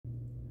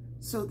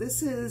So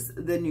this is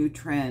the new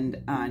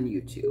trend on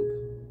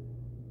YouTube.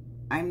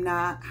 I'm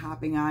not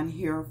hopping on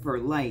here for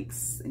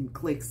likes and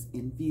clicks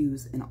and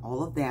views and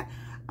all of that.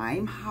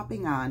 I'm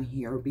hopping on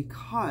here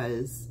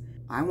because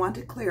I want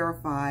to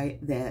clarify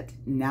that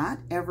not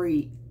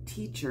every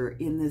teacher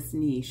in this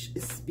niche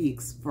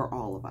speaks for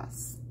all of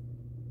us.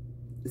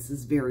 This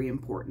is very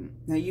important.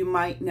 Now, you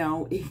might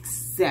know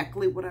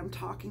exactly what I'm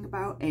talking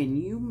about, and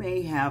you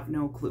may have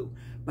no clue.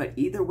 But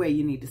either way,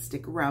 you need to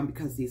stick around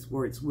because these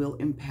words will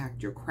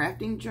impact your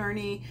crafting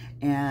journey.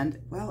 And,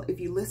 well,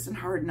 if you listen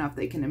hard enough,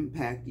 they can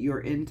impact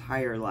your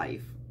entire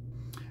life.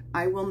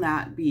 I will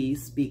not be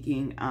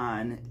speaking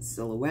on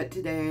silhouette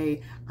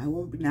today. I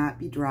will not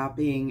be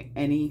dropping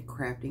any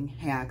crafting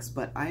hacks,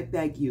 but I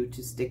beg you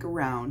to stick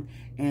around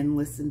and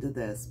listen to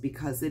this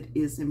because it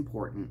is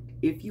important.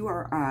 If you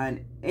are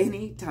on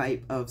any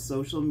type of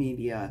social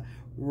media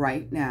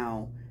right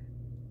now,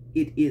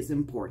 it is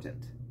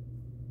important.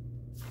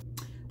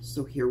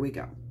 So here we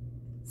go.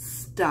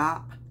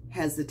 Stop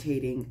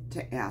hesitating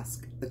to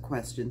ask the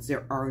questions.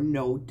 There are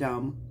no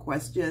dumb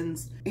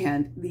questions,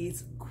 and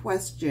these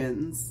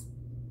questions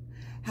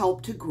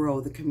help to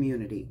grow the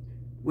community.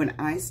 When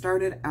I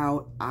started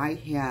out, I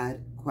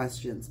had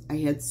questions. I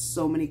had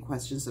so many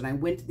questions, and I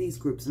went to these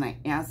groups and I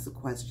asked the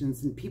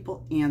questions and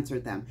people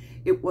answered them.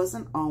 It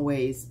wasn't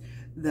always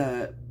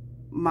the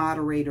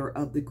moderator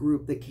of the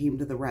group that came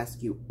to the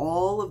rescue.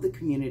 All of the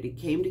community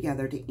came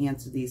together to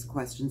answer these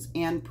questions,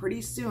 and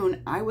pretty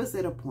soon I was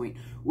at a point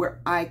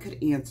where I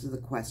could answer the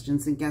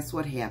questions, and guess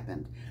what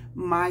happened?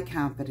 My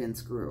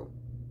confidence grew.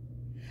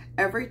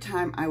 Every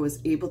time I was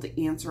able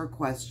to answer a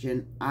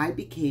question, I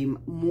became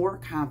more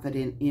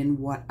confident in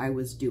what I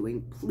was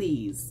doing.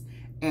 Please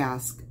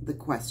ask the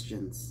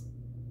questions.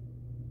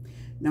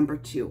 Number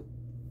 2,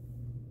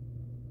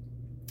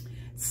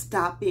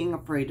 stop being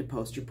afraid to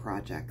post your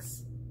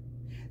projects.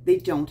 They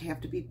don't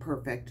have to be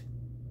perfect.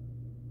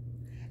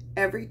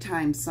 Every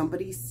time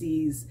somebody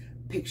sees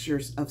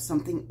pictures of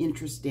something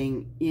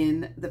interesting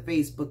in the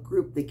Facebook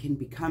group, they can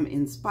become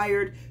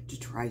inspired to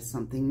try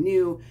something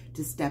new,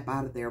 to step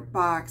out of their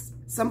box.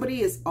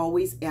 Somebody is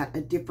always at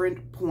a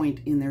different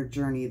point in their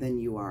journey than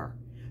you are.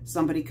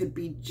 Somebody could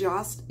be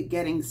just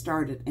getting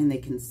started and they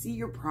can see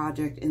your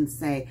project and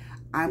say,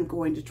 I'm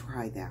going to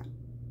try that.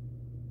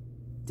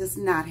 Does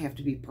not have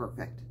to be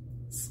perfect.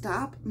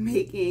 Stop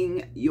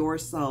making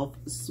yourself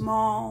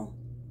small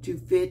to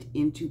fit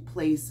into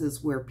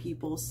places where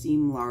people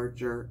seem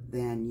larger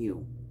than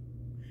you.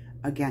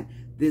 Again,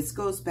 this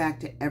goes back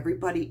to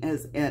everybody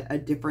is at a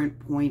different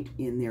point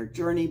in their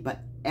journey,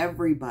 but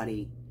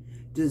everybody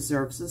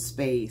deserves a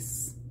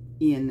space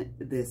in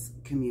this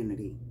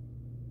community.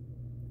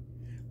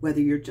 Whether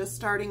you're just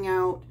starting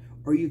out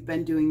or you've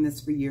been doing this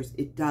for years,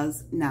 it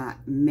does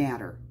not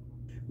matter.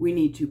 We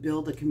need to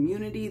build a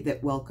community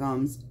that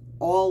welcomes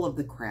all of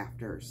the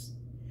crafters.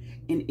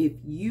 And if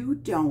you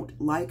don't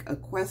like a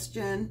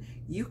question,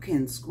 you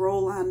can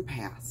scroll on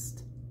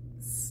past.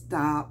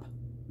 Stop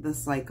the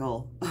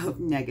cycle of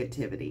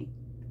negativity.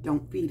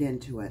 Don't feed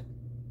into it.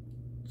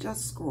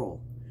 Just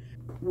scroll.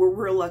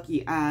 We're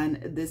lucky on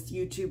this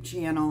YouTube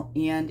channel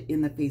and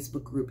in the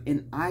Facebook group,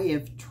 and I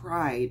have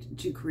tried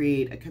to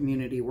create a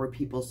community where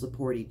people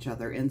support each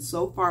other, and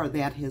so far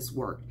that has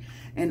worked.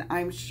 And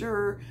I'm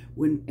sure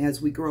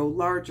as we grow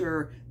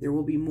larger, there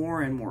will be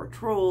more and more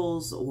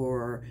trolls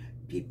or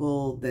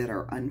people that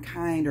are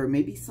unkind, or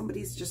maybe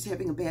somebody's just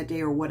having a bad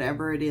day or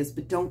whatever it is,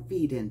 but don't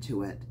feed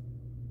into it.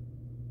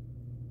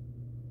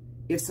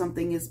 If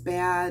something is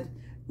bad,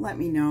 let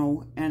me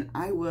know, and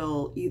I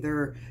will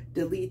either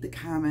delete the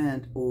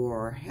comment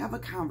or have a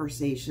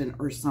conversation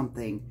or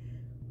something.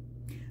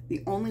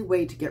 The only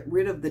way to get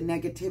rid of the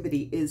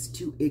negativity is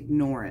to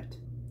ignore it.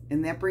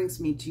 And that brings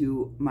me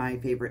to my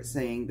favorite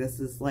saying. This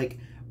is like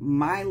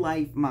my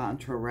life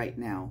mantra right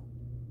now.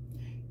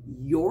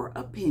 Your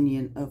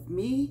opinion of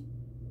me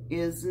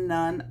is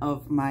none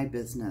of my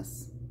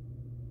business.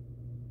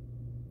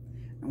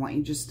 I want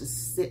you just to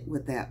sit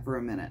with that for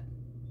a minute.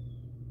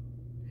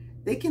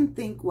 They can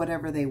think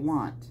whatever they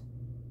want.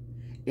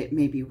 It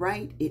may be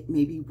right, it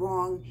may be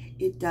wrong,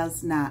 it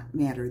does not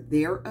matter.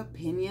 Their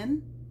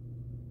opinion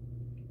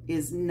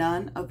is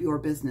none of your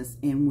business.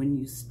 And when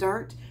you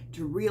start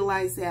to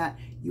realize that,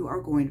 you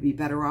are going to be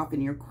better off in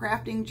your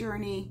crafting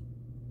journey,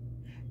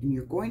 and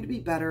you're going to be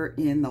better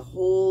in the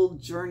whole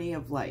journey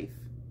of life.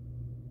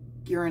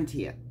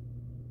 Guarantee it.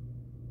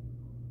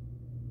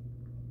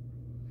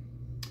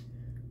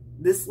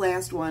 This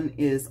last one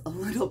is a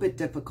little bit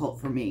difficult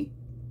for me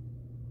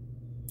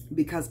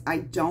because I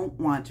don't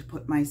want to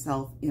put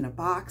myself in a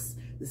box.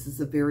 This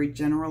is a very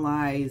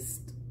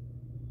generalized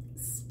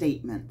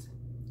statement,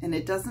 and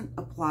it doesn't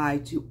apply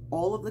to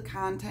all of the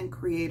content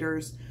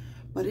creators,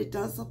 but it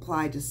does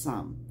apply to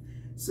some.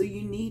 So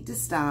you need to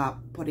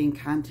stop putting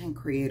content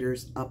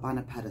creators up on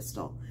a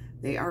pedestal.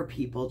 They are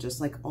people just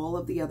like all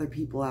of the other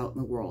people out in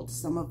the world.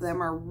 Some of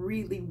them are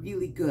really,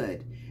 really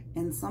good,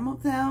 and some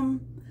of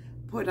them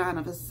put on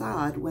a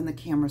facade when the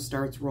camera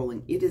starts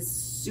rolling. It is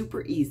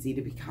super easy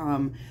to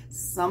become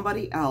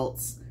somebody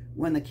else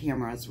when the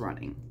camera is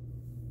running.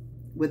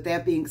 with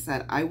that being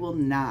said, I will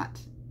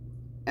not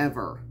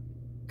ever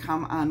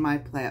come on my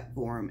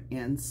platform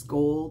and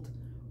scold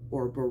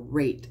or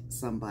berate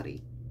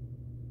somebody.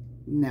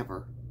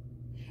 Never.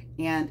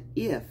 And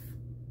if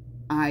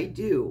I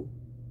do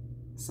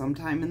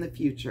sometime in the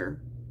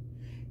future,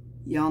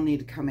 y'all need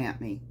to come at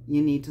me.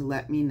 You need to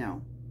let me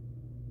know.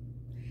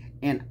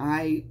 And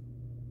I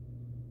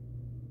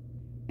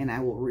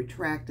will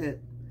retract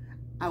it.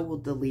 I will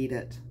delete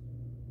it.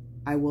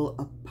 I will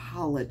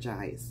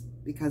apologize,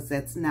 because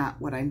that's not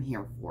what I'm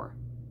here for.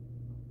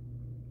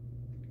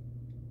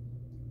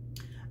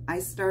 I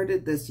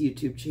started this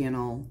YouTube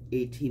channel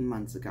 18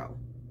 months ago,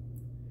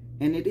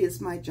 and it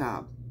is my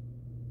job.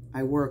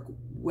 I work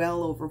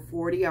well over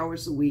 40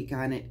 hours a week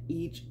on it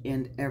each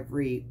and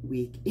every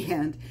week.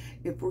 And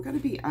if we're going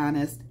to be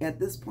honest, at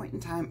this point in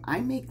time, I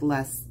make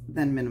less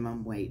than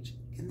minimum wage,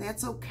 and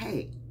that's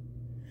okay.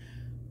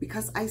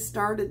 Because I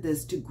started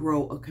this to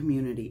grow a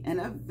community,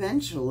 and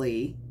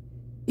eventually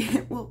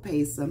it will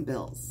pay some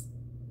bills.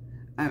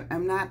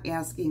 I'm not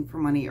asking for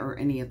money or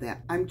any of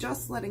that. I'm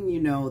just letting you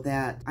know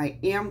that I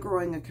am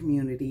growing a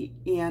community,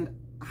 and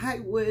I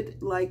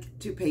would like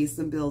to pay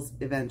some bills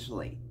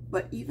eventually.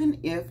 But even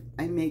if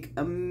I make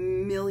 $1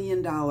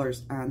 million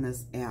on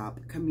this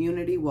app,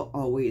 community will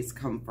always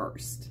come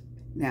first.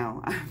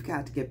 Now, I've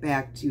got to get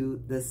back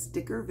to the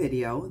sticker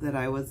video that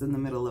I was in the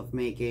middle of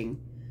making.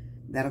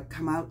 That'll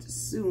come out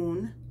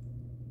soon.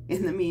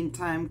 In the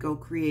meantime, go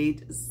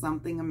create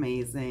something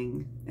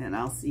amazing, and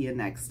I'll see you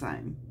next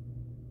time.